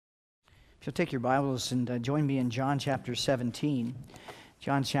If you'll take your Bibles and join me in John chapter 17.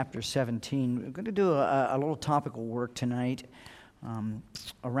 John chapter 17. We're going to do a little topical work tonight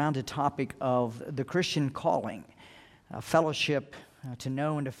around the topic of the Christian calling, fellowship, to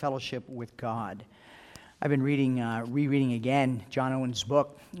know and to fellowship with God. I've been rereading again John Owen's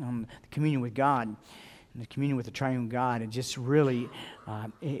book, The Communion with God, and the communion with the triune God. It just really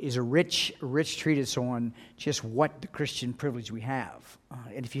is a rich treatise on just what the Christian privilege we have.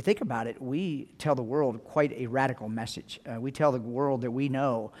 And if you think about it, we tell the world quite a radical message. We tell the world that we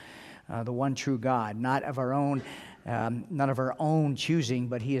know the one true God, not of our own choosing,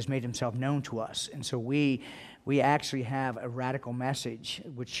 but He has made Himself known to us. And so we actually have a radical message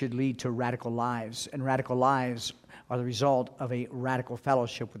which should lead to radical lives. And radical lives are the result of a radical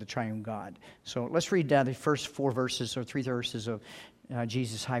fellowship with the triune God. So let's read the first three verses of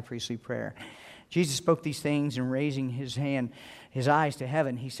Jesus' high priestly prayer. Jesus spoke these things, and raising his eyes to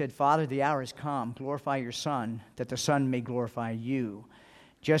heaven, he said, Father, the hour has come. Glorify your Son, that the Son may glorify you.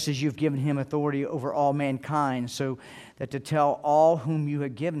 Just as you've given him authority over all mankind, so that to tell all whom you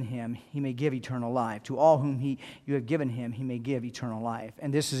have given him, he may give eternal life. To all whom you have given him, he may give eternal life.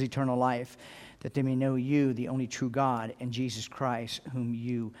 And this is eternal life, that they may know you, the only true God, and Jesus Christ, whom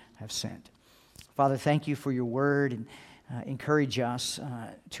you have sent. Father, thank you for your word, and encourage us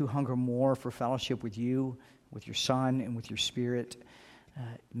to hunger more for fellowship with you, with your Son, and with your Spirit.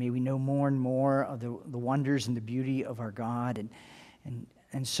 May we know more and more of the wonders and the beauty of our God,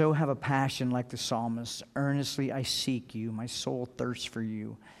 and so have a passion like the psalmist. Earnestly I seek you, my soul thirsts for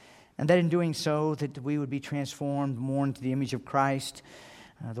you. And that in doing so, that we would be transformed more into the image of Christ.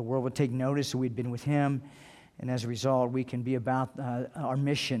 The world would take notice that we'd been with him. And as a result, we can be about our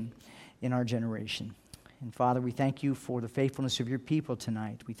mission in our generation. And Father, we thank you for the faithfulness of your people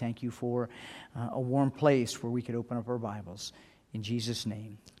tonight. We thank you for a warm place where we could open up our Bibles. In Jesus'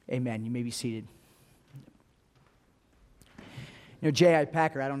 name, amen. You may be seated. You know, J.I.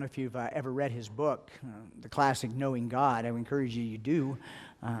 Packer, I don't know if you've ever read his book, the classic Knowing God. I would encourage you do.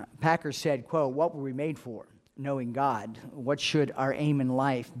 Packer said, quote, what were we made for? Knowing God. What should our aim in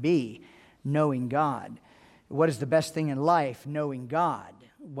life be? Knowing God. What is the best thing in life? Knowing God.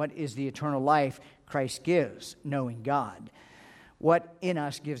 What is the eternal life Christ gives? Knowing God. What in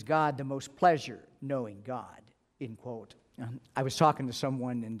us gives God the most pleasure? Knowing God. End quote. I was talking to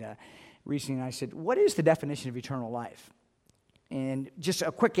someone and recently, and I said, what is the definition of eternal life? And just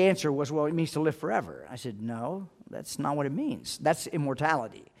a quick answer was, well, it means to live forever. I said, no, that's not what it means. That's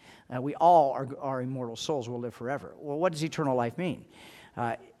immortality. We all are immortal souls. We'll live forever. Well, what does eternal life mean?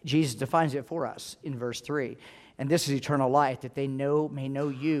 Jesus defines it for us in verse 3. And this is eternal life, that they may know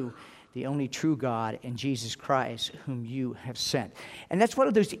you, the only true God, and Jesus Christ, whom you have sent. And that's one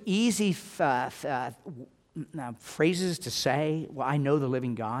of those easy phrases to say, well, I know the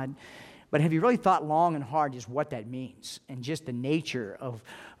living God. But have you really thought long and hard just what that means and just the nature of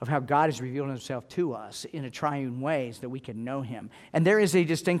how God has revealed himself to us in a triune ways that we can know him? And there is a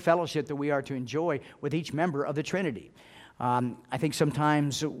distinct fellowship that we are to enjoy with each member of the Trinity. I think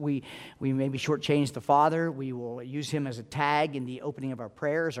sometimes we maybe shortchange the Father. We will use him as a tag in the opening of our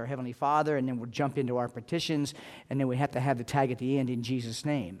prayers, our Heavenly Father, and then we'll jump into our petitions, and then we have to have the tag at the end in Jesus'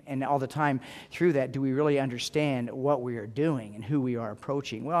 name. And all the time through that, do we really understand what we are doing and who we are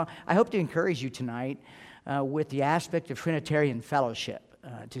approaching? Well, I hope to encourage you tonight with the aspect of Trinitarian fellowship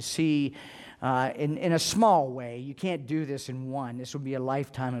to see in a small way. You can't do this in one. This would be a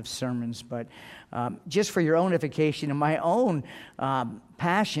lifetime of sermons, but just for your own edification and my own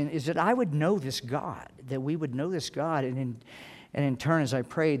passion is that I would know this God, that we would know this God, and in turn, as I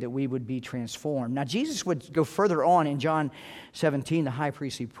prayed, that we would be transformed. Now, Jesus would go further on in John 17, the high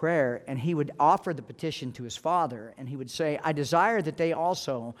priestly prayer, and he would offer the petition to his Father, and he would say, I desire that they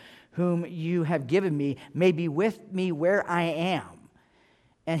also, whom you have given me, may be with me where I am.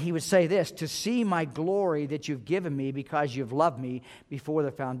 And he would say this, to see my glory that you've given me because you've loved me before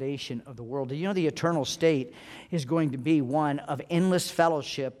the foundation of the world. Do you know the eternal state is going to be one of endless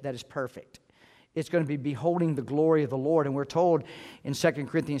fellowship that is perfect? It's going to be beholding the glory of the Lord. And we're told in 2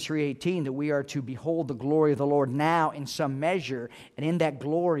 Corinthians 3:18 that we are to behold the glory of the Lord now in some measure. And in that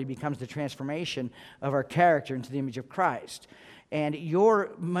glory becomes the transformation of our character into the image of Christ. And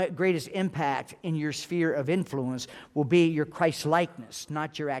your greatest impact in your sphere of influence will be your Christ-likeness,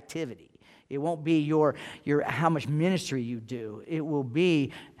 not your activity. It won't be your how much ministry you do. It will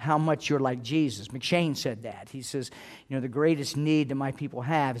be how much you're like Jesus. McShane said that. He says, the greatest need that my people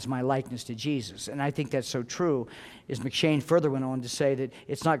have is my likeness to Jesus. And I think that's so true. As McShane further went on to say that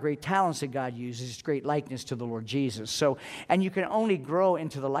it's not great talents that God uses, it's great likeness to the Lord Jesus. So, and you can only grow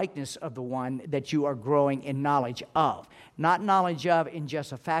into the likeness of the one that you are growing in knowledge of. Not knowledge of in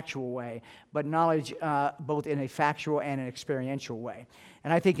just a factual way, but knowledge both in a factual and an experiential way.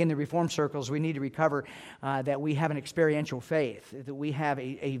 And I think in the Reformed circles, we need to recover that we have an experiential faith, that we have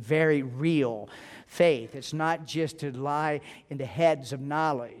a very real faith. It's not just to lie in the heads of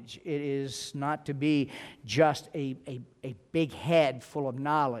knowledge. It is not to be just a big head full of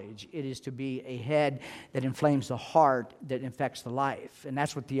knowledge. It is to be a head that inflames the heart, that infects the life. And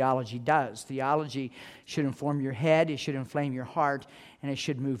that's what theology does. Theology should inform your head, it should inflame your heart, and it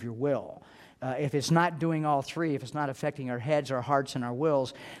should move your will. If it's not doing all three, if it's not affecting our heads, our hearts, and our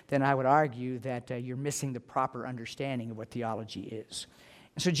wills, then I would argue that you're missing the proper understanding of what theology is.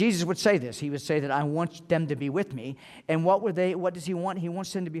 And so Jesus would say this. He would say that I want them to be with me. And what does he want? He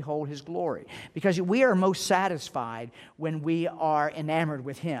wants them to behold his glory. Because we are most satisfied when we are enamored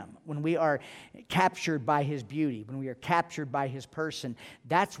with him, when we are captured by his beauty, when we are captured by his person.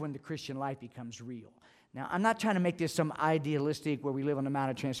 That's when the Christian life becomes real. Now, I'm not trying to make this some idealistic where we live on the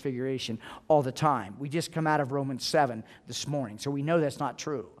Mount of Transfiguration all the time. We just come out of Romans 7 this morning, so we know that's not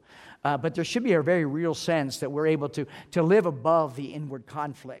true. But there should be a very real sense that we're able to live above the inward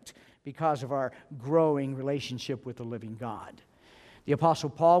conflict because of our growing relationship with the living God. The Apostle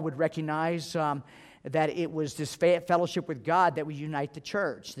Paul would recognize that it was this fellowship with God that would unite the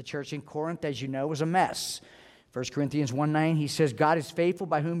church. The church in Corinth, as you know, was a mess. 1 Corinthians 1:9, he says, God is faithful,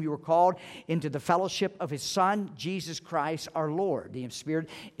 by whom you were called into the fellowship of his Son, Jesus Christ our Lord. The Spirit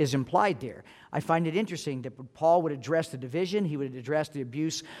is implied there. I find it interesting that Paul would address the division. He would address the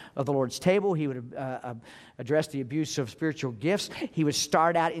abuse of the Lord's table. He would address the abuse of spiritual gifts. He would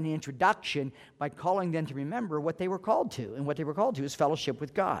start out in the introduction by calling them to remember what they were called to. And what they were called to is fellowship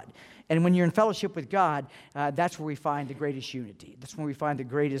with God. And when you're in fellowship with God, that's where we find the greatest unity. That's where we find the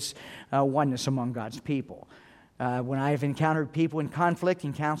greatest oneness among God's people. When I have encountered people in conflict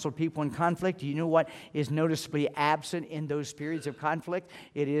and counseled people in conflict, you know what is noticeably absent in those periods of conflict?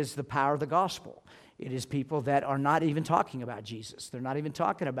 It is the power of the gospel. It is people that are not even talking about Jesus. They're not even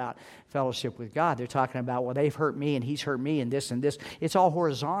talking about fellowship with God. They're talking about, well, they've hurt me and he's hurt me and this and this. It's all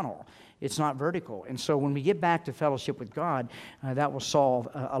horizontal. It's not vertical. And so when we get back to fellowship with God, that will solve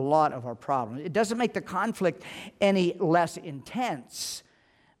a lot of our problems. It doesn't make the conflict any less intense,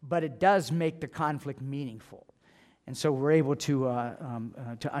 but it does make the conflict meaningful. And so we're able to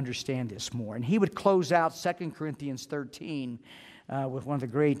understand this more. And he would close out 2 Corinthians 13 with one of the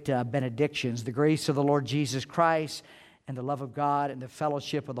great benedictions. The grace of the Lord Jesus Christ and the love of God and the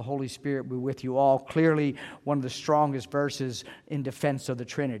fellowship of the Holy Spirit be with you all. Clearly one of the strongest verses in defense of the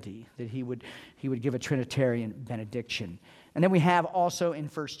Trinity, that he would give a Trinitarian benediction. And then we have also in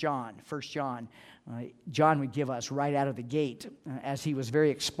 1 John. John would give us right out of the gate, as he was very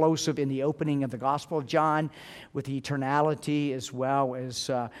explosive in the opening of the Gospel of John with the eternality as well as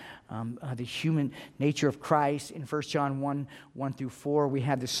the human nature of Christ. In 1 John 1 through 4, we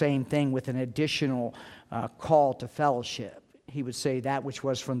have the same thing with an additional call to fellowship. He would say that which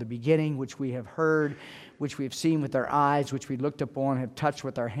was from the beginning, which we have heard, which we have seen with our eyes, which we looked upon, have touched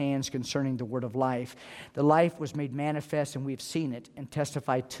with our hands concerning the word of life. The life was made manifest, and we have seen it, and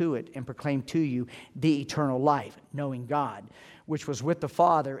testified to it, and proclaimed to you the eternal life, knowing God, which was with the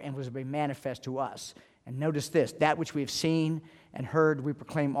Father, and was made manifest to us. And notice this, that which we have seen and heard, we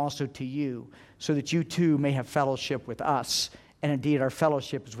proclaim also to you, so that you too may have fellowship with us. And indeed, our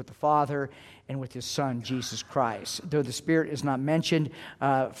fellowship is with the Father and with his Son, Jesus Christ. Though the Spirit is not mentioned,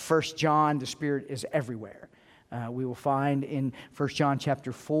 1 John, the Spirit is everywhere. We will find in 1 John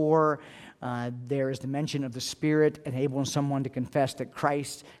chapter 4, there is the mention of the Spirit enabling someone to confess that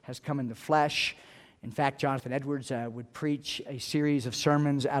Christ has come in the flesh. In fact, Jonathan Edwards would preach a series of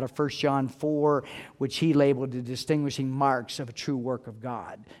sermons out of 1 John 4, which he labeled the distinguishing marks of a true work of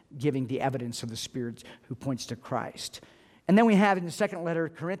God, giving the evidence of the Spirit who points to Christ. And then we have in the second letter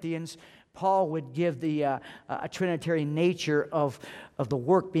of Corinthians, Paul would give a Trinitarian nature of the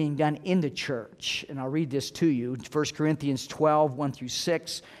work being done in the church. And I'll read this to you, 1 Corinthians 12, 1 through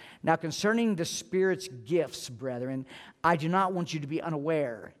 6. Now concerning the Spirit's gifts, brethren, I do not want you to be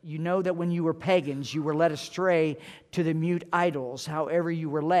unaware. You know that when you were pagans, you were led astray to the mute idols, however you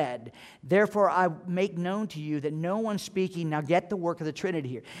were led. Therefore, I make known to you that no one speaking, now get the work of the Trinity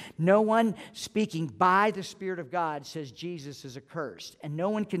here, no one speaking by the Spirit of God says Jesus is accursed. And no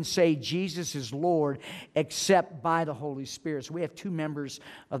one can say Jesus is Lord except by the Holy Spirit. So we have two members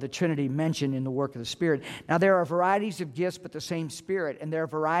of the Trinity mentioned in the work of the Spirit. Now there are varieties of gifts, but the same Spirit. And there are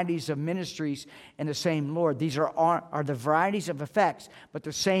varieties of ministries and the same Lord. These are the varieties of effects, but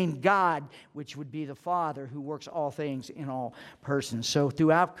the same God, which would be the Father, who works all things in all persons. So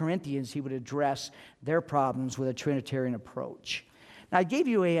throughout Corinthians, he would address their problems with a Trinitarian approach. Now, I gave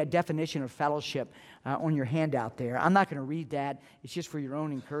you a definition of fellowship on your handout there. I'm not going to read that. It's just for your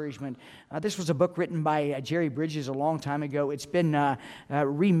own encouragement. This was a book written by Jerry Bridges a long time ago. It's been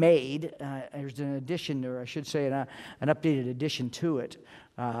remade. There's an edition, or I should say an updated edition to it.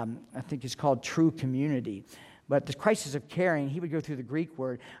 I think it's called True Community. But the crisis of caring, he would go through the Greek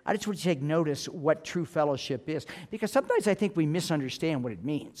word. I just want you to take notice what true fellowship is, because sometimes I think we misunderstand what it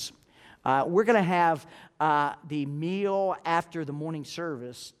means. We're going to have the meal after the morning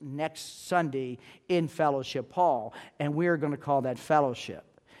service next Sunday in Fellowship Hall, and we're going to call that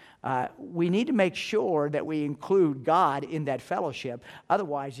fellowship. We need to make sure that we include God in that fellowship.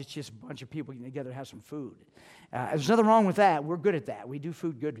 Otherwise, it's just a bunch of people getting together to have some food. There's nothing wrong with that. We're good at that. We do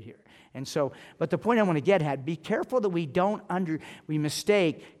food good here. And so, but the point I want to get at, be careful that we we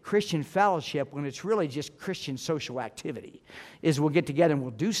mistake Christian fellowship when it's really just Christian social activity. Is we'll get together and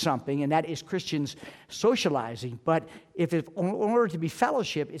we'll do something, and that is Christians socializing. But in order to be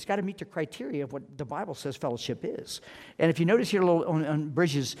fellowship, it's got to meet the criteria of what the Bible says fellowship is. And if you notice here a little on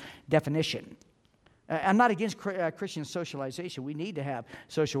Bridges' definition, I'm not against Christian socialization. We need to have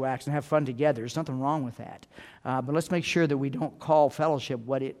social acts and have fun together. There's nothing wrong with that. But let's make sure that we don't call fellowship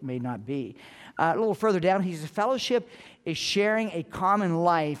what it may not be. A little further down, he says, fellowship is sharing a common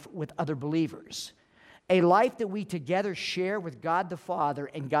life with other believers, a life that we together share with God the Father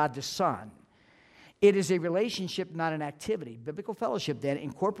and God the Son. It is a relationship, not an activity. Biblical fellowship, then,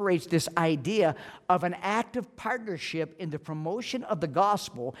 incorporates this idea of an active partnership in the promotion of the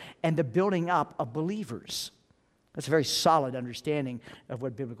gospel and the building up of believers. That's a very solid understanding of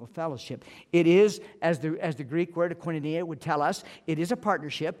what biblical fellowship. It is, as the Greek word koinonia would tell us, it is a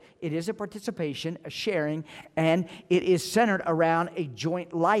partnership, it is a participation, a sharing, and it is centered around a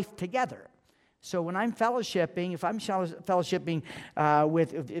joint life together. So when I'm fellowshipping, if I'm fellowshipping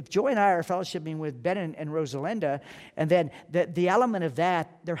if Joy and I are fellowshipping with Ben and Rosalinda, and then the element of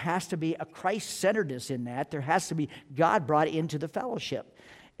that, there has to be a Christ-centeredness in that. There has to be God brought into the fellowship.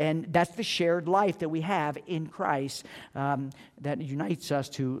 And that's the shared life that we have in Christ that unites us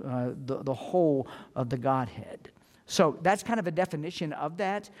to the whole of the Godhead. So that's kind of a definition of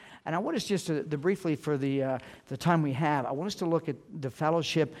that. And I want us just to briefly, for the time we have, I want us to look at the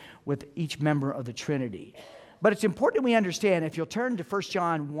fellowship with each member of the Trinity. But it's important we understand, if you'll turn to 1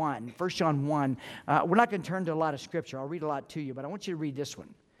 John 1, we're not going to turn to a lot of Scripture. I'll read a lot to you, but I want you to read this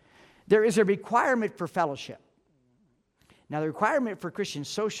one. There is a requirement for fellowship. Now, the requirement for Christian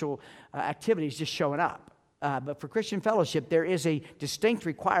social activity is just showing up. But for Christian fellowship, there is a distinct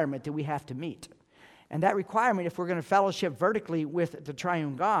requirement that we have to meet. And that requirement, if we're going to fellowship vertically with the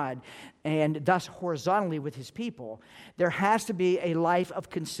triune God and thus horizontally with his people, there has to be a life of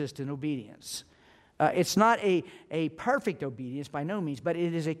consistent obedience. It's not a perfect obedience by no means, but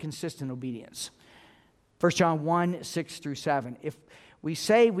it is a consistent obedience. 1 John 1, 6 through 7. If we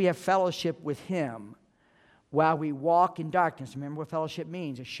say we have fellowship with him while we walk in darkness, remember what fellowship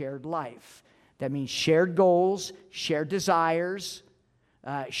means, a shared life. That means shared goals, shared desires,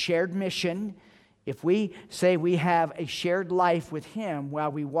 shared mission. If we say we have a shared life with him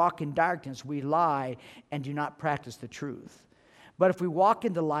while we walk in darkness, we lie and do not practice the truth. But if we walk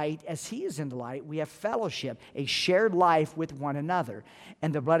in the light as he is in the light, we have fellowship, a shared life with one another.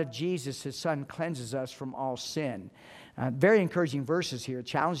 And the blood of Jesus, his son, cleanses us from all sin. Very encouraging verses here. It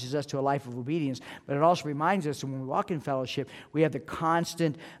challenges us to a life of obedience, but it also reminds us that when we walk in fellowship, we have the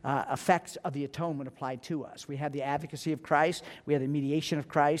constant effects of the atonement applied to us. We have the advocacy of Christ. We have the mediation of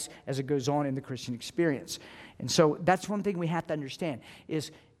Christ as it goes on in the Christian experience. And so that's one thing we have to understand is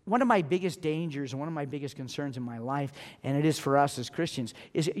one of my biggest dangers and one of my biggest concerns in my life, and it is for us as Christians,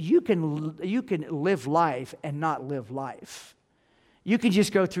 is you can live life and not live life. You can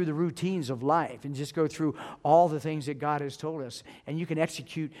just go through the routines of life and just go through all the things that God has told us. And you can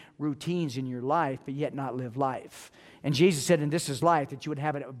execute routines in your life, but yet not live life. And Jesus said, and this is life, that you would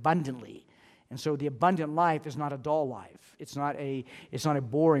have it abundantly. And so the abundant life is not a dull life. It's not a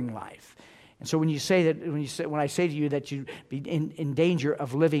boring life. And so when I say to you that you be in danger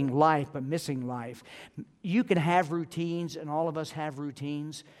of living life but missing life, you can have routines, and all of us have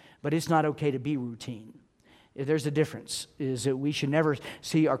routines, but it's not okay to be routine. There's a difference, is that we should never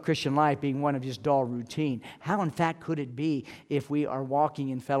see our Christian life being one of just dull routine. How, in fact, could it be if we are walking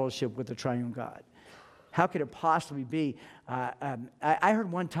in fellowship with the triune God? How could it possibly be? I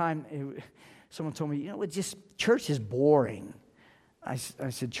heard one time, someone told me, church is boring. I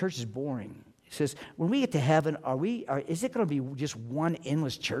said, church is boring. He says, when we get to heaven, is it going to be just one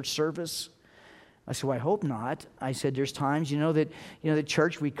endless church service? I said, well, I hope not. I said, there's times, that the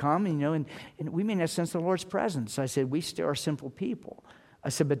church we come, and we may not sense the Lord's presence. I said, we still are simple people. I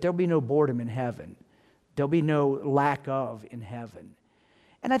said, but there'll be no boredom in heaven. There'll be no lack of in heaven.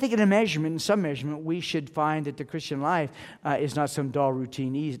 And I think in some measurement, we should find that the Christian life is not some dull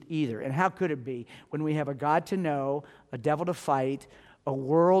routine either. And how could it be when we have a God to know, a devil to fight, a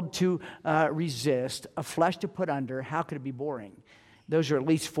world to resist, a flesh to put under? How could it be boring? Those are at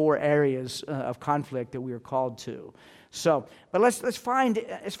least 4 areas of conflict that we are called to. So, but let's find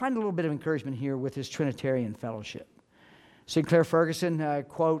a little bit of encouragement here with this Trinitarian fellowship. Sinclair Ferguson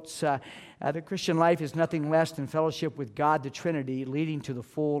quotes, the Christian life is nothing less than fellowship with God, the Trinity, leading to the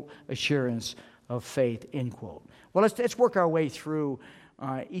full assurance of faith, end quote. Well, let's work our way through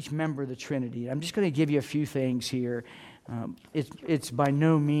each member of the Trinity. I'm just going to give you a few things here. It's by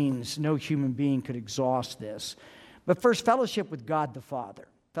no means, no human being could exhaust this. But first, fellowship with God the Father.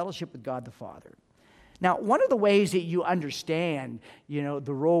 Fellowship with God the Father. Now, one of the ways that you understand, the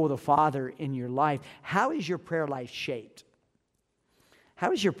role of the Father in your life, how is your prayer life shaped?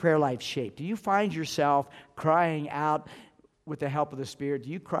 How is your prayer life shaped? Do you find yourself crying out with the help of the Spirit?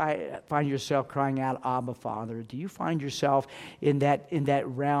 Do you find yourself crying out, Abba, Father? Do you find yourself in that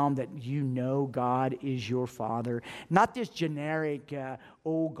realm that God is your Father? Not this generic,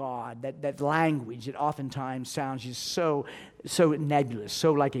 oh God, that language that oftentimes sounds just so nebulous,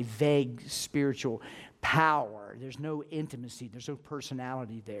 so like a vague spiritual power. There's no intimacy. There's no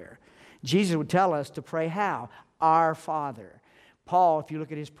personality there. Jesus would tell us to pray how? Our Father. Paul, if you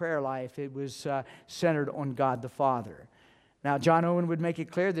look at his prayer life, it was centered on God the Father. Now, John Owen would make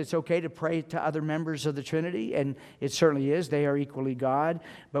it clear that it's okay to pray to other members of the Trinity, and it certainly is. They are equally God,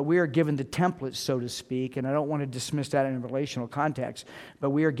 but we are given the template, so to speak, and I don't want to dismiss that in a relational context, but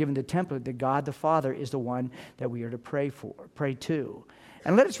we are given the template that God the Father is the one that we are to pray to.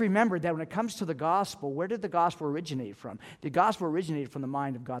 And let us remember that when it comes to the gospel, where did the gospel originate from? The gospel originated from the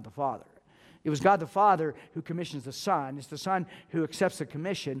mind of God the Father. It was God the Father who commissions the Son. It's the Son who accepts the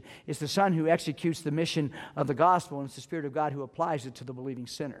commission. It's the Son who executes the mission of the gospel. And it's the Spirit of God who applies it to the believing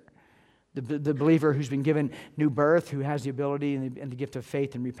sinner. The believer who's been given new birth, who has the ability and the gift of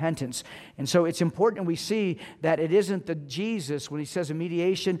faith and repentance. And so it's important we see that it isn't the Jesus, when he says a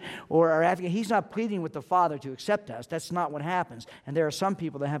mediation or our advocate, he's not pleading with the Father to accept us. That's not what happens. And there are some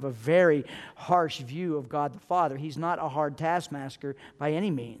people that have a very harsh view of God the Father. He's not a hard taskmaster by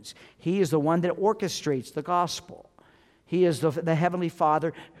any means. He is the one that orchestrates the gospel. He is the Heavenly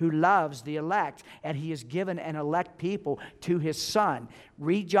Father who loves the elect, and He has given an elect people to His Son.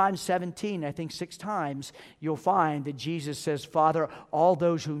 Read John 17, I think 6 times, you'll find that Jesus says, Father, all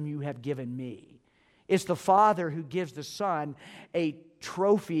those whom you have given me. It's the Father who gives the Son a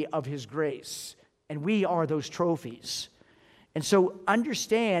trophy of His grace, and we are those trophies. And so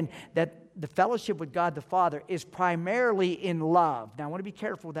understand that the fellowship with God the Father is primarily in love. Now, I want to be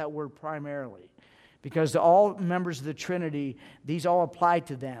careful with that word primarily, because all members of the Trinity, these all apply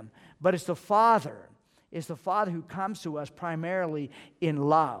to them. But it's the Father who comes to us primarily in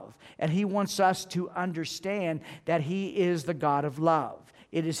love. And He wants us to understand that He is the God of love.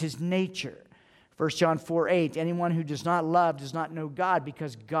 It is His nature. 1 John 4:8, anyone who does not love does not know God,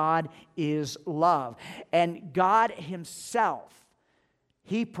 because God is love. And God Himself,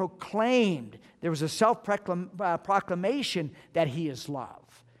 He proclaimed, there was a self-proclamation that He is love.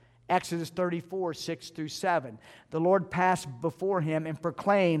 Exodus 34, 6 through 7. The Lord passed before him and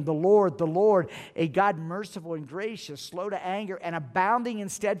proclaimed, the Lord, a God merciful and gracious, slow to anger, and abounding in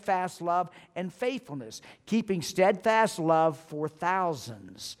steadfast love and faithfulness, keeping steadfast love for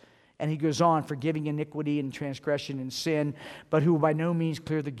thousands. And he goes on, forgiving iniquity and transgression and sin, but who will by no means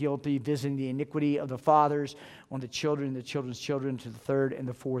clear the guilty, visiting the iniquity of the fathers on the children and the children's children to the third and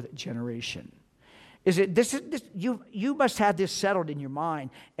the fourth generation. You must have this settled in your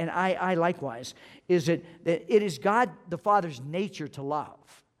mind, and I likewise, is that it is God the Father's nature to love.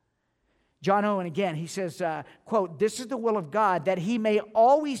 John Owen again, he says, quote, this is the will of God, that He may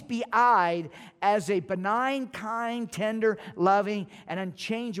always be eyed as a benign, kind, tender, loving, and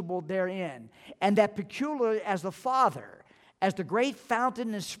unchangeable therein, and that peculiarly as the Father, as the great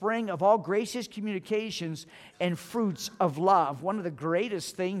fountain and spring of all gracious communications and fruits of love. One of the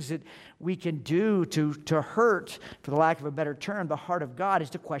greatest things that we can do to hurt, for the lack of a better term, the heart of God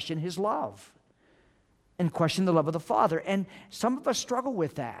is to question His love and question the love of the Father. And some of us struggle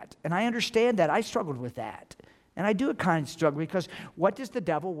with that. And I understand that. I struggled with that. And I do a kind of struggle, because what does the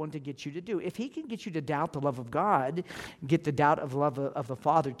devil want to get you to do? If he can get you to doubt the love of God, get the doubt of the love of the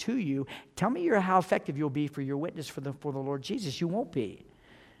Father to you, tell me how effective you'll be for your witness for the Lord Jesus. You won't be.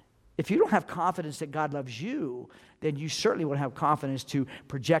 If you don't have confidence that God loves you, then you certainly won't have confidence to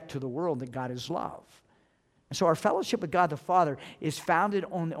project to the world that God is love. And so our fellowship with God the Father is founded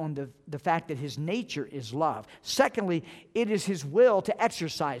on the fact that His nature is love. Secondly, it is His will to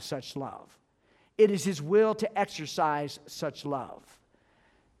exercise such love. It is His will to exercise such love.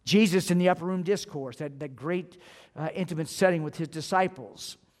 Jesus in the upper room discourse, that great intimate setting with His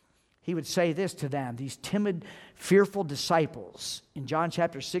disciples, He would say this to them, these timid, fearful disciples. In John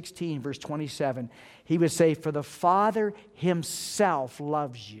chapter 16, verse 27, He would say, "For the Father Himself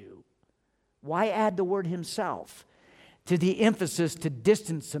loves you." Why add the word Himself to the emphasis to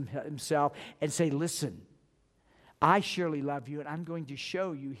distance Himself and say, listen, I surely love you, and I'm going to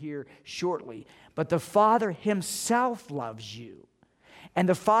show you here shortly. But the Father Himself loves you, and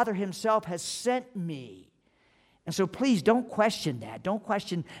the Father Himself has sent me. And so please don't question that. Don't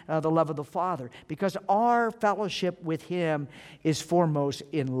question the love of the Father, because our fellowship with Him is foremost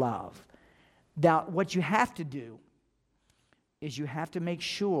in love. Now, what you have to do is you have to make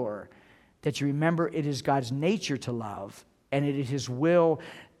sure that you remember it is God's nature to love, and it is His will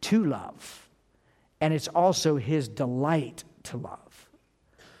to love. And it's also His delight to love.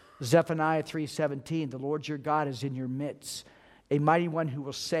 Zephaniah 3:17, the Lord your God is in your midst, a mighty one who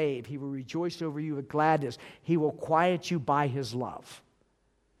will save. He will rejoice over you with gladness. He will quiet you by His love.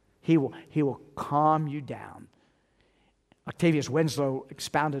 He will calm you down. Octavius Winslow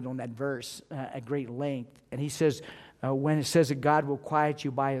expounded on that verse at great length. And he says, when it says that God will quiet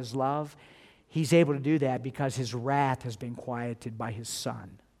you by His love, He's able to do that because His wrath has been quieted by His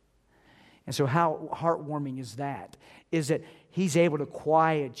Son. And so how heartwarming is that? Is that He's able to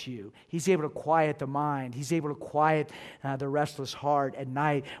quiet you. He's able to quiet the mind. He's able to quiet the restless heart at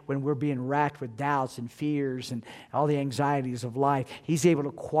night when we're being racked with doubts and fears and all the anxieties of life. He's able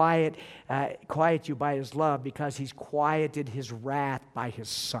to quiet you by His love, because He's quieted His wrath by His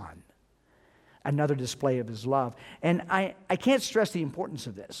Son. Another display of His love. And I can't stress the importance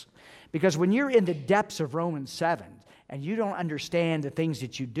of this, because when you're in the depths of Romans 7, and you don't understand the things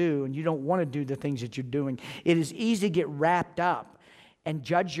that you do, and you don't want to do the things that you're doing, it is easy to get wrapped up and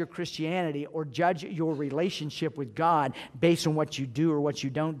judge your Christianity or judge your relationship with God based on what you do or what you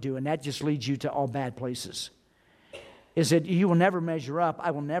don't do, and that just leads you to all bad places. Is that you will never measure up,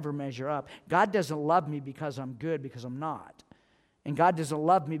 I will never measure up. God doesn't love me because I'm good, because I'm not. And God doesn't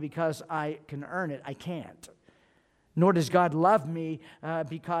love me because I can earn it, I can't. Nor does God love me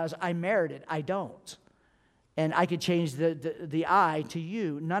because I merit it, I don't. And I could change the I to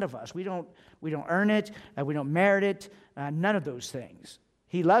you. None of us. We don't earn it. We don't merit it. None of those things.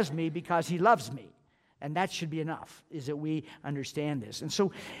 He loves me because He loves me. And that should be enough, is that we understand this. And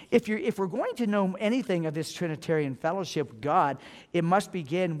so if we're going to know anything of this Trinitarian fellowship with God, it must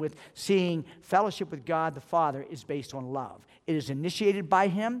begin with seeing fellowship with God the Father is based on love. It is initiated by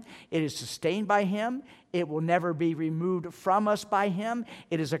Him. It is sustained by Him. It will never be removed from us by Him.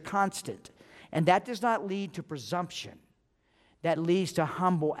 It is a constant. And that does not lead to presumption. That leads to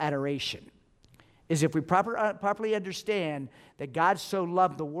humble adoration. Is if we properly understand that God so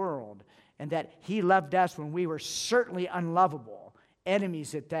loved the world, and that He loved us when we were certainly unlovable,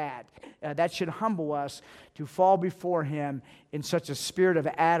 enemies at that, that should humble us to fall before Him in such a spirit of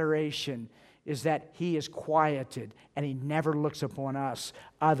adoration, is that He is quieted, and He never looks upon us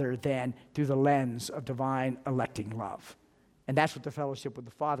other than through the lens of divine electing love. And that's what the fellowship with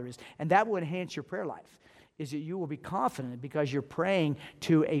the Father is. And that will enhance your prayer life, is that you will be confident because you're praying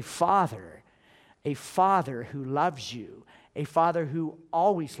to a Father who loves you, a Father who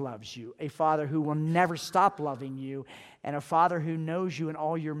always loves you, a Father who will never stop loving you, and a Father who knows you in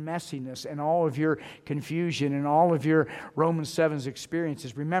all your messiness and all of your confusion and all of your Romans 7's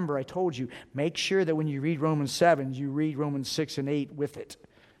experiences. Remember, I told you, make sure that when you read Romans 7, you read Romans 6 and 8 with it.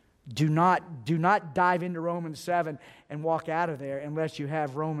 Do not dive into Romans 7 and walk out of there unless you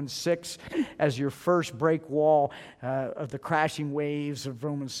have Romans 6 as your first break wall of the crashing waves of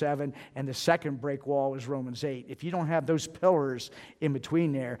Romans 7, and the second break wall is Romans 8. If you don't have those pillars in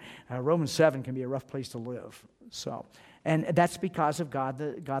between there, Romans 7 can be a rough place to live. So, and that's because of God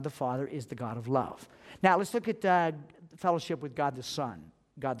the Father is the God of love. Now, let's look at fellowship with God the Son.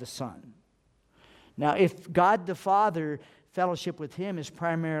 God the Son. Now, if God the Father fellowship with him is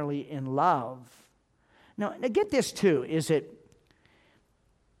primarily in love. Now get this too, is that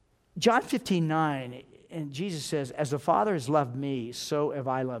John 15:9, and Jesus says, as the Father has loved me, so have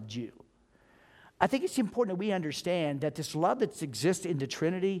I loved you. I think it's important that we understand that this love that exists in the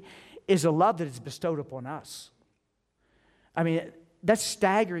Trinity is a love that is bestowed upon us. I mean, that's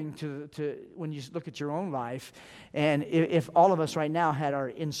staggering to when you look at your own life. And if all of us right now had our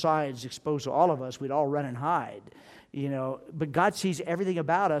insides exposed to all of us, we'd all run and hide. But God sees everything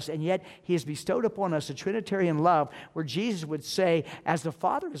about us, and yet he has bestowed upon us a Trinitarian love where Jesus would say, as the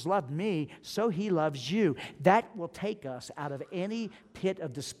Father has loved me, so he loves you. That will take us out of any pit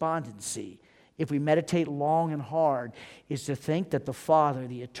of despondency. If we meditate long and hard, is to think that the Father,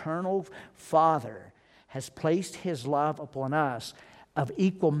 the eternal Father, has placed his love upon us of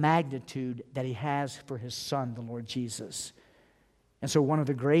equal magnitude that he has for his Son, the Lord Jesus. And so one of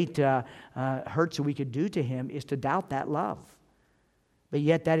the great hurts that we could do to him is to doubt that love. But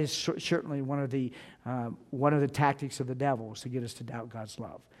yet that is certainly one of the tactics of the devil, is to get us to doubt God's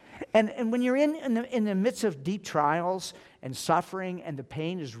love. And when you're in the midst of deep trials and suffering, and the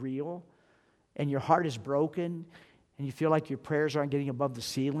pain is real, and your heart is broken, and you feel like your prayers aren't getting above the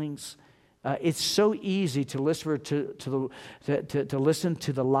ceilings, it's so easy to listen to listen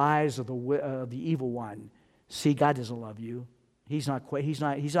to the lies of the evil one. See, God doesn't love you. He's not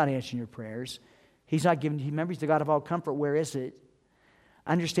answering your prayers. He's not giving you. Remember, he's the God of all comfort. Where is it?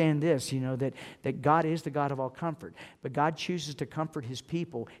 Understand this, that God is the God of all comfort. But God chooses to comfort his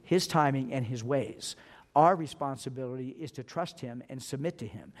people, his timing and his ways. Our responsibility is to trust him and submit to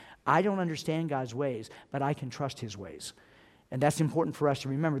him. I don't understand God's ways, but I can trust his ways. And that's important for us to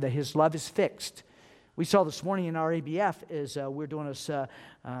remember, that his love is fixed. We saw this morning in our ABF is we're doing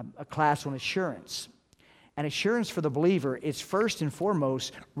a class on assurance. And assurance for the believer is first and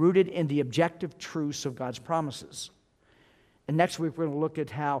foremost rooted in the objective truths of God's promises. And next week we're going to look at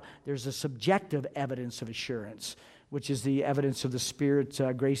how there's a subjective evidence of assurance, which is the evidence of the Spirit's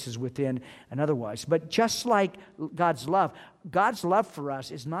graces within and otherwise. But just like God's love for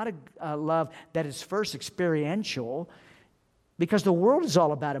us is not a love that is first experiential, because the world is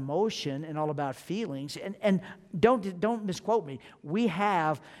all about emotion and all about feelings. And don't misquote me. We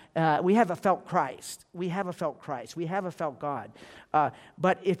have a felt Christ. We have a felt Christ. We have a felt God.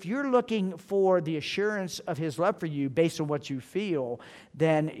 But if you're looking for the assurance of his love for you based on what you feel,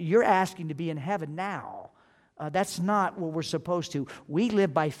 then you're asking to be in heaven now. That's not what we're supposed to. We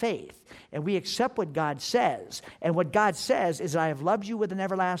live by faith, and we accept what God says. And what God says is, I have loved you with an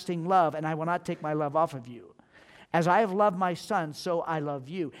everlasting love, and I will not take my love off of you. As I have loved my Son, so I love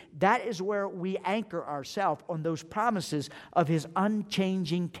you. That is where we anchor ourselves on those promises of his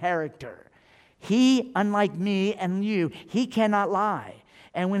unchanging character. He, unlike me and you, he cannot lie.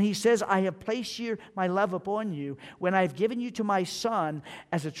 And when he says, I have placed my love upon you, when I have given you to my Son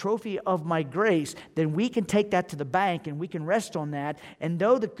as a trophy of my grace, then we can take that to the bank and we can rest on that. And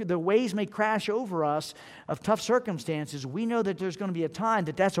though the waves may crash over us of tough circumstances, we know that there's going to be a time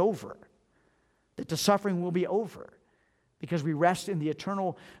that that's over, that the suffering will be over, because we rest in the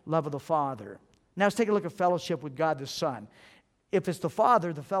eternal love of the Father. Now let's take a look at fellowship with God the Son. If it's the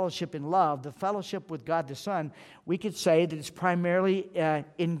Father, the fellowship in love, the fellowship with God the Son, we could say that it's primarily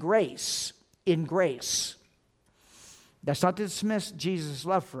in grace. In grace. That's not to dismiss Jesus'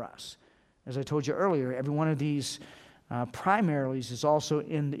 love for us. As I told you earlier, every one of these primarities is also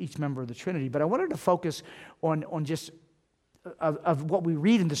in each member of the Trinity. But I wanted to focus on just of what we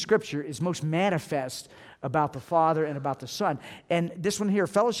read in the Scripture is most manifest about the Father and about the Son. And this one here,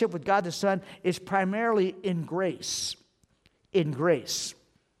 fellowship with God the Son, is primarily in grace. In grace.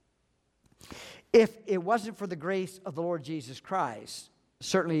 If it wasn't for the grace of the Lord Jesus Christ,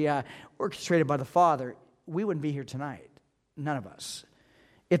 certainly orchestrated by the Father, we wouldn't be here tonight. None of us.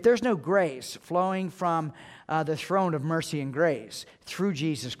 If there's no grace flowing from the throne of mercy and grace through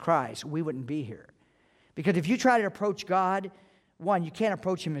Jesus Christ, we wouldn't be here. Because if you try to approach God, one, you can't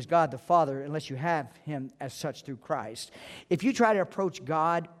approach him as God the Father unless you have him as such through Christ. If you try to approach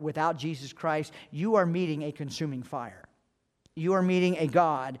God without Jesus Christ, you are meeting a consuming fire. You are meeting a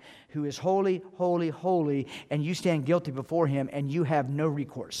God who is holy, holy, holy, and you stand guilty before him, and you have no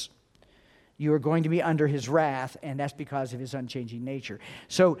recourse. You are going to be under his wrath, and that's because of his unchanging nature.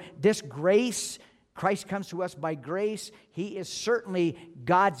 So this grace, Christ comes to us by grace. He is certainly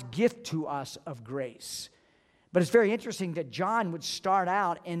God's gift to us of grace. But it's very interesting that John would start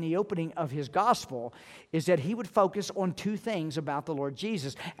out in the opening of his gospel is that he would focus on two things about the Lord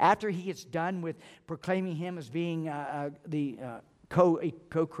Jesus. After he gets done with proclaiming him as being the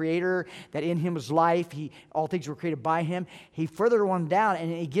co-creator, that in him was life. All things were created by him. He further on down,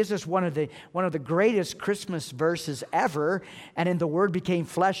 and he gives us one of the greatest Christmas verses ever. And then the Word became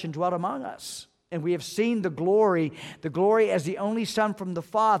flesh and dwelt among us. And we have seen the glory as the only Son from the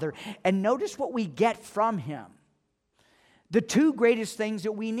Father. And notice what we get from him. The two greatest things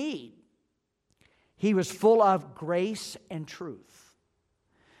that we need. He was full of grace and truth.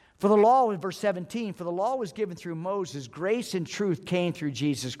 For the law, in verse 17, for the law was given through Moses, grace and truth came through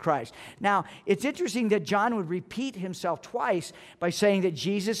Jesus Christ. Now, it's interesting that John would repeat himself twice by saying that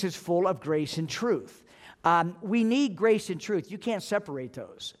Jesus is full of grace and truth. We need grace and truth. You can't separate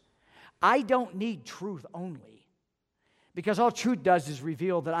those. I don't need truth only, because all truth does is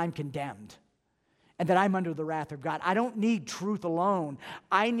reveal that I'm condemned and that I'm under the wrath of God. I don't need truth alone.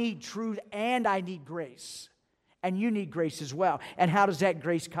 I need truth and I need grace. And you need grace as well. And how does that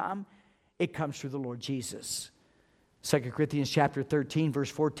grace come? It comes through the Lord Jesus. 2 Corinthians chapter 13,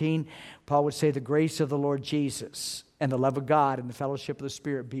 verse 14, Paul would say, the grace of the Lord Jesus and the love of God and the fellowship of the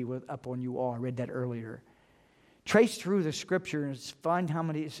Spirit be upon you all. I read that earlier. Trace through the Scripture and find how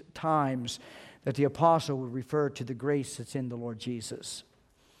many times that the apostle would refer to the grace that's in the Lord Jesus.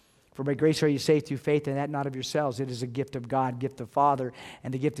 For by grace are you saved through faith, and that not of yourselves. It is a gift of God, gift of Father.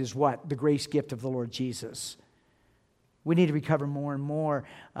 And the gift is what? The grace gift of the Lord Jesus. We need to recover more and more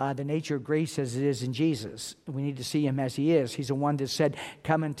the nature of grace as it is in Jesus. We need to see him as he is. He's the one that said,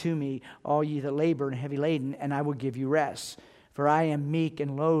 come unto me, all ye that labor and heavy laden, and I will give you rest. For I am meek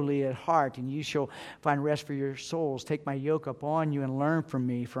and lowly at heart, and you shall find rest for your souls. Take my yoke upon you and learn from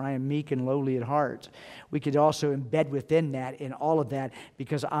me, for I am meek and lowly at heart. We could also embed within that, in all of that,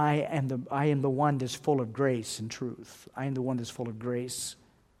 because I am the one that's full of grace and truth. I am the one that's full of grace.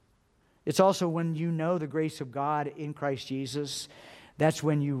 It's also when you know the grace of God in Christ Jesus, that's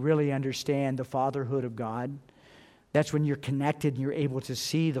when you really understand the fatherhood of God. That's when you're connected and you're able to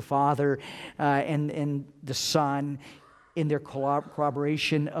see the Father and the Son in their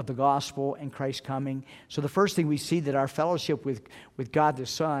corroboration of the gospel and Christ's coming. So the first thing we see that our fellowship with God the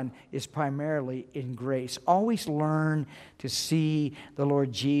Son is primarily in grace. Always learn to see the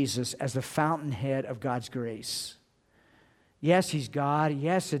Lord Jesus as the fountainhead of God's grace. Yes, he's God.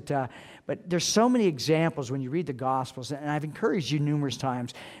 Yes, but there's so many examples when you read the Gospels, and I've encouraged you numerous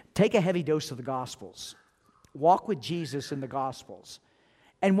times, take a heavy dose of the Gospels. Walk with Jesus in the Gospels.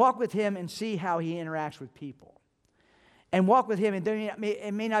 And walk with him and see how he interacts with people. And walk with him, and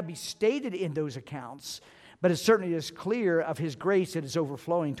it may not be stated in those accounts, but it certainly is clear of his grace that is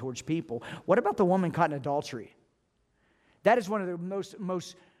overflowing towards people. What about the woman caught in adultery? That is one of the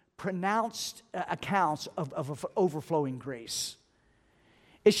most pronounced accounts of overflowing grace.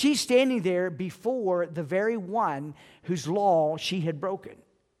 Is she standing there before the very one whose law she had broken?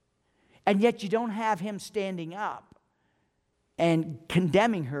 And yet you don't have him standing up and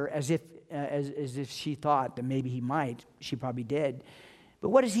condemning her as if she thought that maybe he might. She probably did. But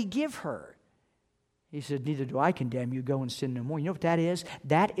what does he give her? He said, neither do I condemn you. Go and sin no more. You know what that is?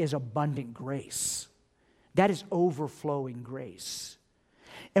 That is abundant grace. That is overflowing grace.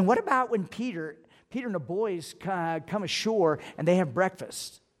 And what about when Peter and the boys come ashore and they have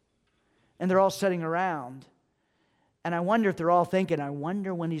breakfast? And they're all sitting around. And I wonder if they're all thinking, I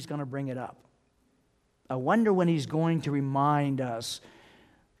wonder when he's going to bring it up. I wonder when he's going to remind us,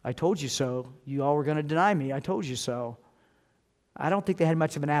 I told you so. You all were going to deny me. I told you so. I don't think they had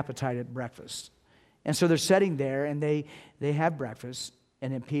much of an appetite at breakfast. And so they're sitting there, and they have breakfast,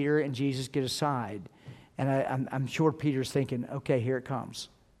 and then Peter and Jesus get aside. And I'm sure Peter's thinking, okay, here it comes.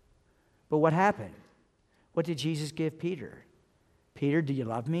 But what happened? What did Jesus give Peter? Peter, do you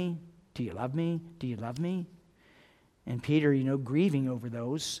love me? Do you love me? Do you love me? And Peter, grieving over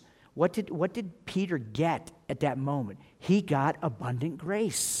those. What did Peter get at that moment? He got abundant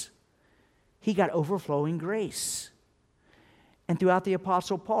grace. He got overflowing grace. And throughout the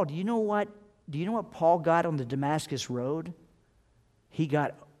Apostle Paul, do you know what Paul got on the Damascus Road? He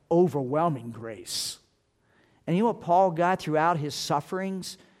got overwhelming grace. And you know what Paul got throughout his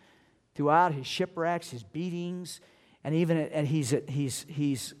sufferings, throughout his shipwrecks, his beatings, and he's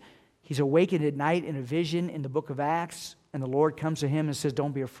awakened at night in a vision in the book of Acts, and the Lord comes to him and says,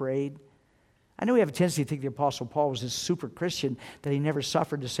 don't be afraid. I know we have a tendency to think the Apostle Paul was this super Christian, that he never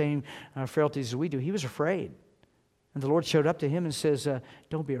suffered the same frailties as we do. He was afraid. And the Lord showed up to him and says,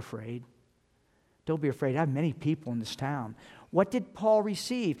 don't be afraid. Don't be afraid. I have many people in this town. What did Paul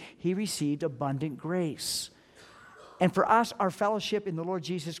receive? He received abundant grace. And for us, our fellowship in the Lord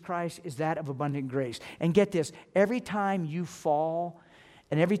Jesus Christ is that of abundant grace. And get this, every time you fall,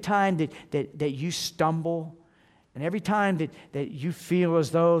 and every time that you stumble, And every time that you feel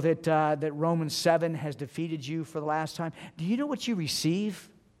as though that Romans 7 has defeated you for the last time, do you know what you receive?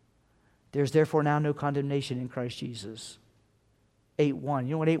 There's therefore now no condemnation in Christ Jesus. 8:1.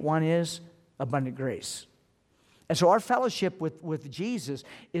 You know what 8:1 is? Abundant grace. And so our fellowship with Jesus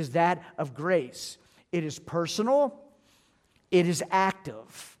is that of grace. It is personal. It is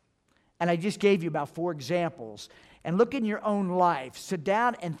active. And I just gave you about 4 examples. And look in your own life. Sit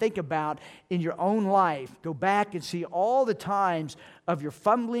down and think about in your own life. Go back and see all the times of your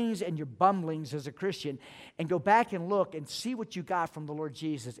fumblings and your bumblings as a Christian. And go back and look and see what you got from the Lord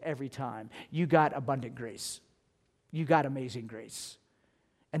Jesus every time. You got abundant grace. You got amazing grace.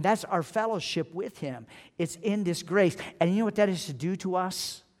 And that's our fellowship with Him. It's in this grace. And you know what that is to do to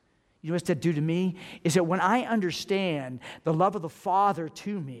us? You know what that do to me? Is that when I understand the love of the Father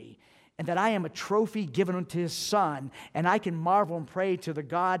to me, and that I am a trophy given unto His Son, and I can marvel and pray to the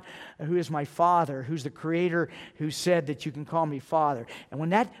God who is my Father, who's the Creator, who said that you can call me Father. And when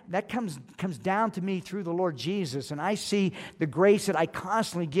that comes down to me through the Lord Jesus, and I see the grace that I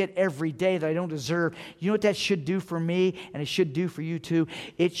constantly get every day that I don't deserve, you know what that should do for me, and it should do for you too?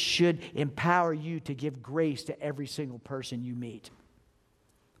 It should empower you to give grace to every single person you meet.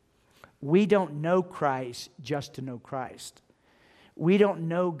 We don't know Christ just to know Christ. We don't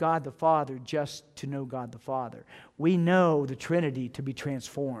know God the Father just to know God the Father. We know the Trinity to be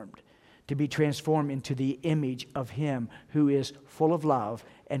transformed into the image of Him who is full of love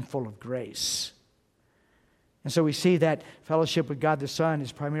and full of grace. And so we see that fellowship with God the Son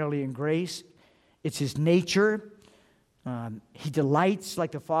is primarily in grace. It's His nature. He delights,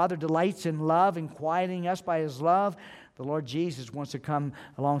 like the Father delights in love and quieting us by His love. The Lord Jesus wants to come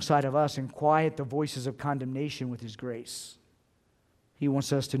alongside of us and quiet the voices of condemnation with His grace. He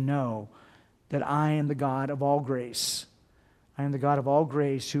wants us to know that I am the God of all grace. I am the God of all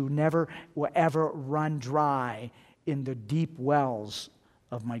grace who never will ever run dry in the deep wells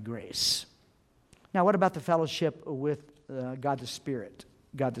of my grace. Now, what about the fellowship with God the Spirit?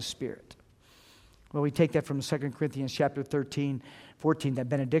 God the Spirit. Well, we take that from 2 Corinthians chapter 13, 14, that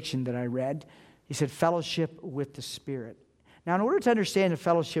benediction that I read. He said, fellowship with the Spirit. Now, in order to understand the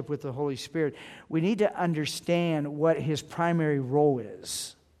fellowship with the Holy Spirit, we need to understand what His primary role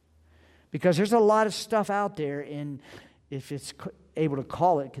is. Because there's a lot of stuff out there in, if it's able to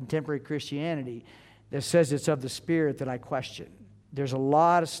call it contemporary Christianity, that says it's of the Spirit that I question. There's a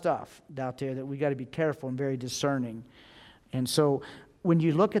lot of stuff out there that we got to be careful and very discerning. And so when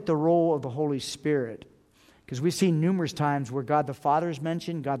you look at the role of the Holy Spirit, because we've seen numerous times where God the Father is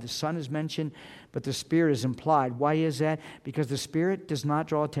mentioned, God the Son is mentioned, but the Spirit is implied. Why is that? Because the Spirit does not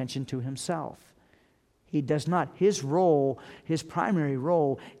draw attention to Himself. He does not. His role, His primary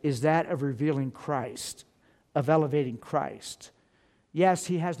role, is that of revealing Christ, of elevating Christ. Yes,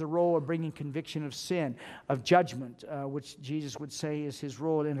 He has the role of bringing conviction of sin, of judgment, which Jesus would say is His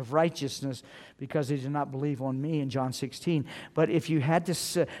role, and of righteousness, because they did not believe on me in John 16. But if you had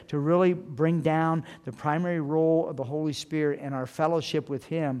to really bring down the primary role of the Holy Spirit and our fellowship with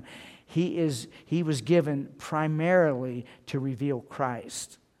Him, He was given primarily to reveal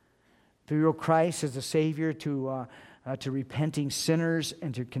Christ. To reveal Christ as the Savior to repenting sinners,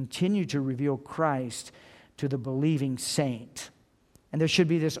 and to continue to reveal Christ to the believing saint. And there should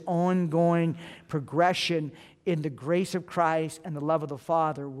be this ongoing progression in the grace of Christ and the love of the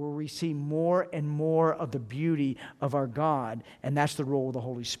Father, where we see more and more of the beauty of our God, and that's the role of the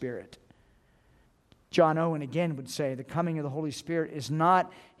Holy Spirit. John Owen again would say the coming of the Holy Spirit is not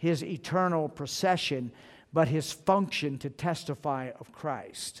His eternal procession, but His function to testify of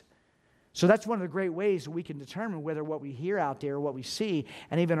Christ. So that's one of the great ways that we can determine whether what we hear out there, what we see,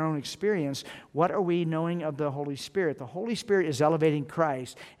 and even our own experience, what are we knowing of the Holy Spirit? The Holy Spirit is elevating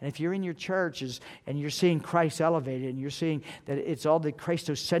Christ. And if you're in your churches and you're seeing Christ elevated, and you're seeing that it's all the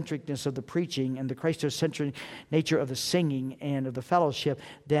Christocentricness of the preaching and the Christocentric nature of the singing and of the fellowship,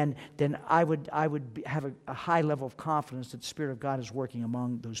 then I would have a high level of confidence that the Spirit of God is working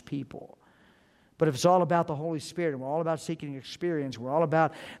among those people. But if it's all about the Holy Spirit, and we're all about seeking experience, we're all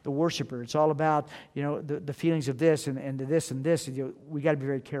about the worshiper, it's all about, the feelings of this and this and this, we got to be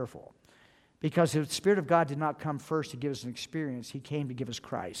very careful. Because the Spirit of God did not come first to give us an experience. He came to give us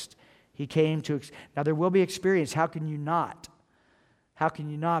Christ. He came to, now there will be experience. How can you not? How can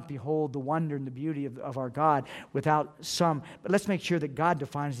you not behold the wonder and the beauty of our God without some? But let's make sure that God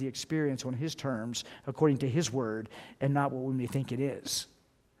defines the experience on His terms, according to His word, and not what we may think it is.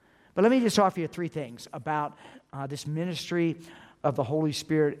 But let me just offer you 3 things about this ministry of the Holy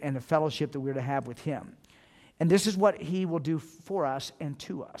Spirit and the fellowship that we're to have with Him. And this is what He will do for us and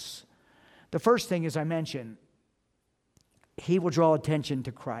to us. The first thing, as I mentioned, He will draw attention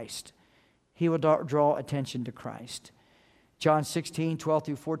to Christ. he will draw attention to Christ. John 16, 12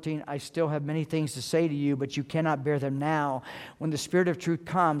 through 14, I still have many things to say to you, but you cannot bear them now. When the Spirit of truth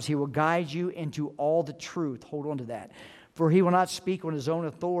comes, he will guide you into all the truth. Hold on to that. For he will not speak on his own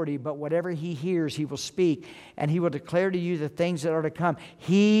authority, but whatever he hears, he will speak, and he will declare to you the things that are to come.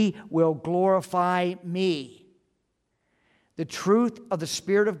 He will glorify me. The truth of the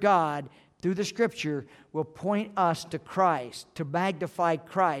Spirit of God through the Scripture will point us to Christ, to magnify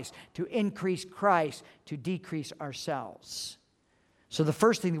Christ, to increase Christ, to decrease ourselves. So the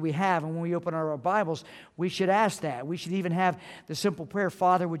first thing that we have, and when we open our Bibles, we should ask that. We should even have the simple prayer,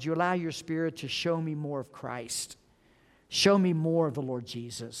 Father, would you allow your Spirit to show me more of Christ? Show me more of the Lord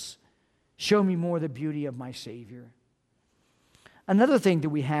Jesus. Show me more of the beauty of my Savior. Another thing that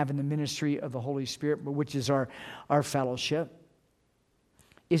we have in the ministry of the Holy Spirit, which is our fellowship,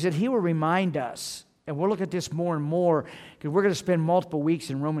 is that he will remind us, and we'll look at this more and more, because we're going to spend multiple weeks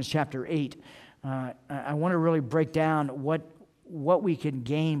in Romans chapter 8. I want to really break down what we can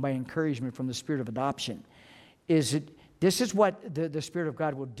gain by encouragement from the Spirit of adoption. This is what the Spirit of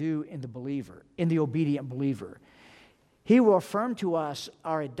God will do in the believer, in the obedient believer. He will affirm to us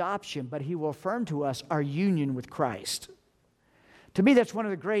our adoption, but he will affirm to us our union with Christ. To me, that's one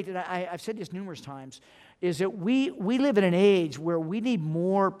of the great, and I've said this numerous times, is that we live in an age where we need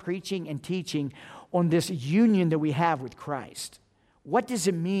more preaching and teaching on this union that we have with Christ. What does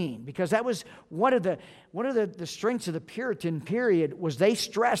it mean? Because that was one of the strengths of the Puritan period, was they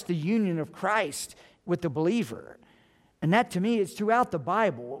stressed the union of Christ with the believer. And that, to me, is throughout the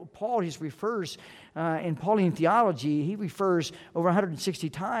Bible. Paul, he refers, in Pauline theology, he refers over 160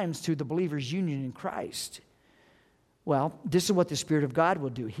 times to the believer's union in Christ. Well, this is what the Spirit of God will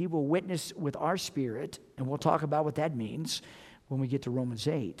do. He will witness with our spirit, and we'll talk about what that means when we get to Romans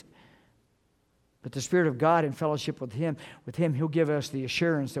 8. But the Spirit of God in fellowship with Him, He'll give us the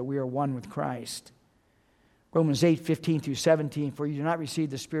assurance that we are one with Christ. Romans 8, 15 through 17, for you do not receive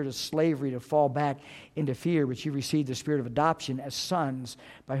the spirit of slavery to fall back into fear, but you receive the spirit of adoption as sons,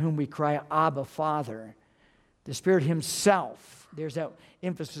 by whom we cry, Abba, Father. The Spirit Himself, there's that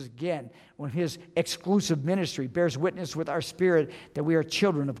emphasis again, on His exclusive ministry, bears witness with our spirit that we are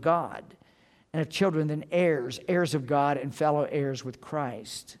children of God. And if children, then heirs, heirs of God and fellow heirs with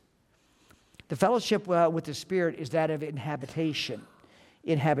Christ. The fellowship with the Spirit is that of inhabitation.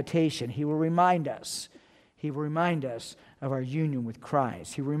 Inhabitation. He will remind us. He will remind us of our union with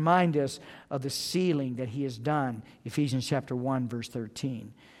Christ. He will remind us of the sealing that He has done, Ephesians chapter 1, verse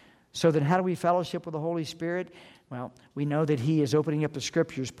 13. So then how do we fellowship with the Holy Spirit? Well, we know that He is opening up the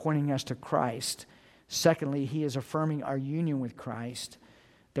Scriptures, pointing us to Christ. Secondly, He is affirming our union with Christ,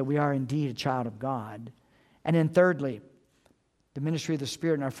 that we are indeed a child of God. And then thirdly, the ministry of the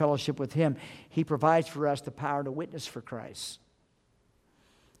Spirit and our fellowship with Him, He provides for us the power to witness for Christ.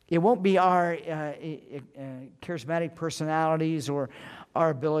 It won't be our charismatic personalities or our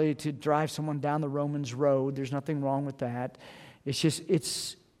ability to drive someone down the Romans road. There's nothing wrong with that.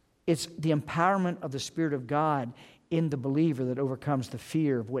 It's the empowerment of the Spirit of God in the believer that overcomes the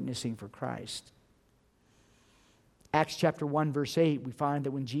fear of witnessing for Christ. Acts chapter 1, verse 8, we find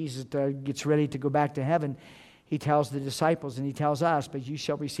that when Jesus gets ready to go back to heaven, He tells the disciples and He tells us, but you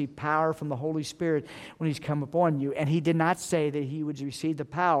shall receive power from the Holy Spirit when He's come upon you. And He did not say that He would receive the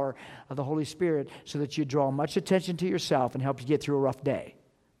power of the Holy Spirit so that you draw much attention to yourself and help you get through a rough day.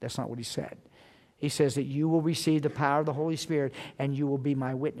 That's not what He said. He says that you will receive the power of the Holy Spirit and you will be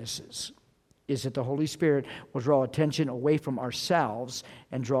my witnesses. Is that the Holy Spirit will draw attention away from ourselves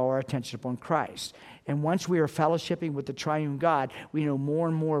and draw our attention upon Christ. And once we are fellowshipping with the triune God, we know more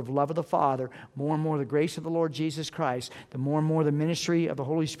and more of love of the Father, more and more of the grace of the Lord Jesus Christ, the more and more the ministry of the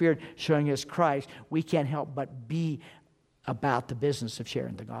Holy Spirit showing us Christ, we can't help but be about the business of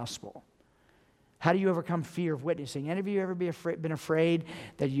sharing the gospel. How do you overcome fear of witnessing? Any of you ever been afraid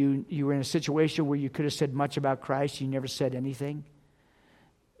that you were in a situation where you could have said much about Christ, you never said anything?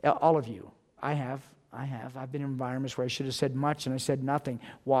 All of you. I have. I've been in environments where I should have said much and I said nothing.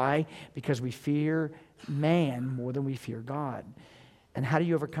 Why? Because we fear man more than we fear God. And how do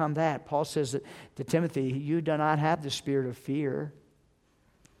you overcome that? Paul says that to Timothy, you do not have the spirit of fear.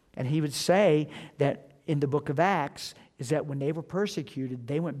 And he would say that in the book of Acts is that when they were persecuted,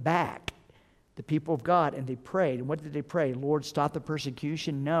 they went back, the people of God, and they prayed. And what did they pray? Lord, stop the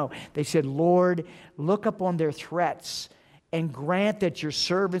persecution? No. They said, Lord, look upon their threats and grant that your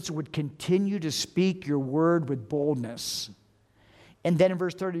servants would continue to speak your word with boldness. And then in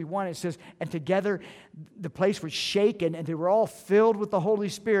verse 31 it says, and together the place was shaken and they were all filled with the Holy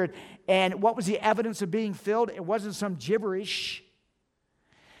Spirit. And what was the evidence of being filled? It wasn't some gibberish.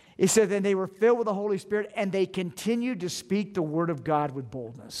 It said that they were filled with the Holy Spirit and they continued to speak the word of God with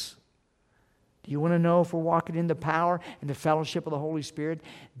boldness. Do you want to know if we're walking in the power and the fellowship of the Holy Spirit?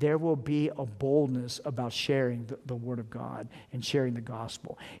 There will be a boldness about sharing the Word of God and sharing the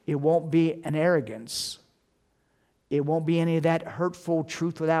gospel. It won't be an arrogance. It won't be any of that hurtful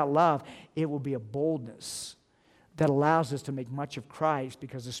truth without love. It will be a boldness that allows us to make much of Christ,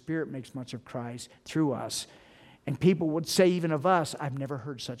 because the Spirit makes much of Christ through us. And people would say even of us, I've never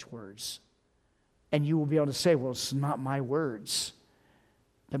heard such words. And you will be able to say, well, it's not my words.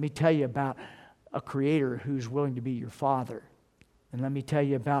 Let me tell you about a Creator who's willing to be your Father. And let me tell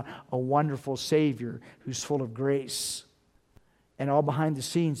you about a wonderful Savior who's full of grace. And all behind the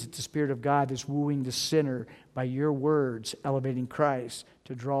scenes, it's the Spirit of God that's wooing the sinner by your words, elevating Christ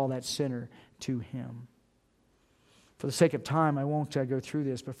to draw that sinner to Him. For the sake of time, I won't go through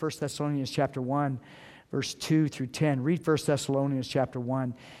this, but 1 Thessalonians chapter 1, verse 2 through 10. Read 1 Thessalonians chapter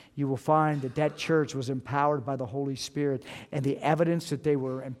 1. You will find that church was empowered by the Holy Spirit. And the evidence that they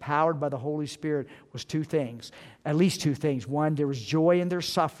were empowered by the Holy Spirit was two things, at least two things. One, there was joy in their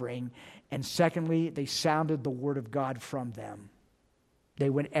suffering. And secondly, they sounded the Word of God from them. They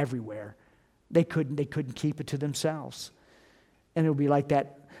went everywhere. They couldn't keep it to themselves. And it'll be like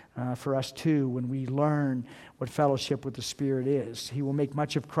that for us too when we learn what fellowship with the Spirit is. He will make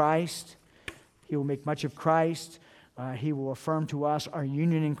much of Christ. He will make much of Christ. He will affirm to us our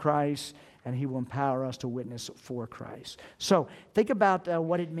union in Christ, and He will empower us to witness for Christ. So think about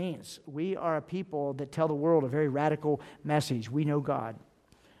what it means. We are a people that tell the world a very radical message. We know God,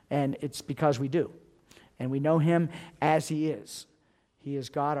 and it's because we do. And we know Him as He is. He is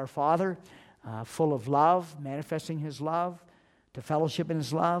God our Father, full of love, manifesting His love, to fellowship in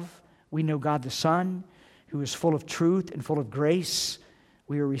His love. We know God the Son, who is full of truth and full of grace.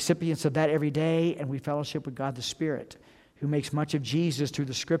 We are recipients of that every day, and we fellowship with God the Spirit, who makes much of Jesus through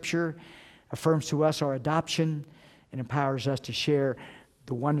the Scripture, affirms to us our adoption, and empowers us to share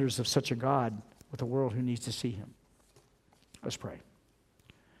the wonders of such a God with a world who needs to see Him. Let's pray.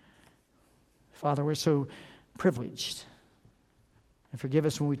 Father, we're so privileged. And forgive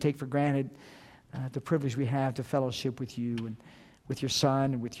us when we take for granted the privilege we have to fellowship with You and with Your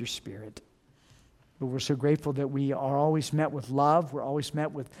Son and with Your Spirit. But we're so grateful that we are always met with love. We're always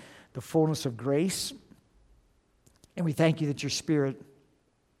met with the fullness of grace. And we thank You that Your Spirit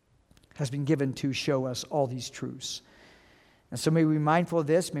has been given to show us all these truths. And so may we be mindful of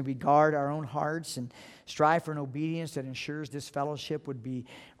this. May we guard our own hearts and strive for an obedience that ensures this fellowship would be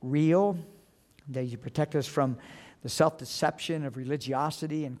real, that You protect us from the self-deception of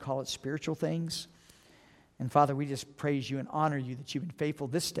religiosity and call it spiritual things. And Father, we just praise You and honor You that You've been faithful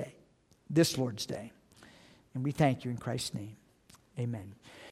this day, this Lord's Day. And we thank You in Christ's name. Amen.